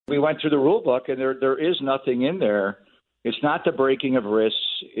we went through the rule book, and there is nothing in there. It's not the breaking of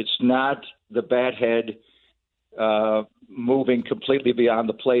wrists. It's not the bat head moving completely beyond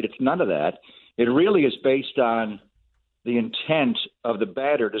the plate. It's none of that. It really is based on the intent of the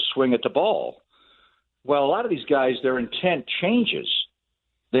batter to swing at the ball. Well, a lot of these guys, their intent changes.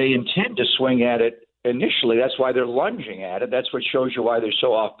 They intend to swing at it initially. That's why they're lunging at it. That's what shows you why they're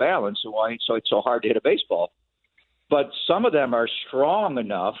so off balance and why it's so hard to hit a baseball. But some of them are strong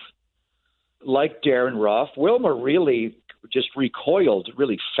enough, like Darren Ruff. Wilmer really just recoiled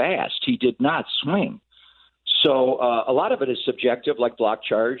really fast. He did not swing. So a lot of it is subjective, like block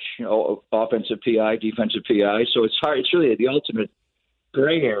charge, offensive PI, defensive PI. So it's hard. It's really the ultimate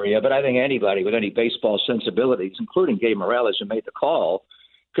gray area. But I think anybody with any baseball sensibilities, including Gabe Morales, who made the call,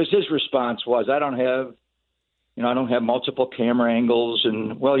 because his response was, I don't have multiple camera angles,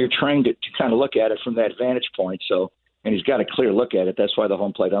 and well, you're trained to kind of look at it from that vantage point. So, and he's got a clear look at it. That's why the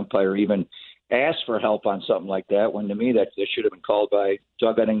home plate umpire even asked for help on something like that. When to me, that should have been called by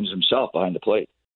Doug Eddings himself behind the plate.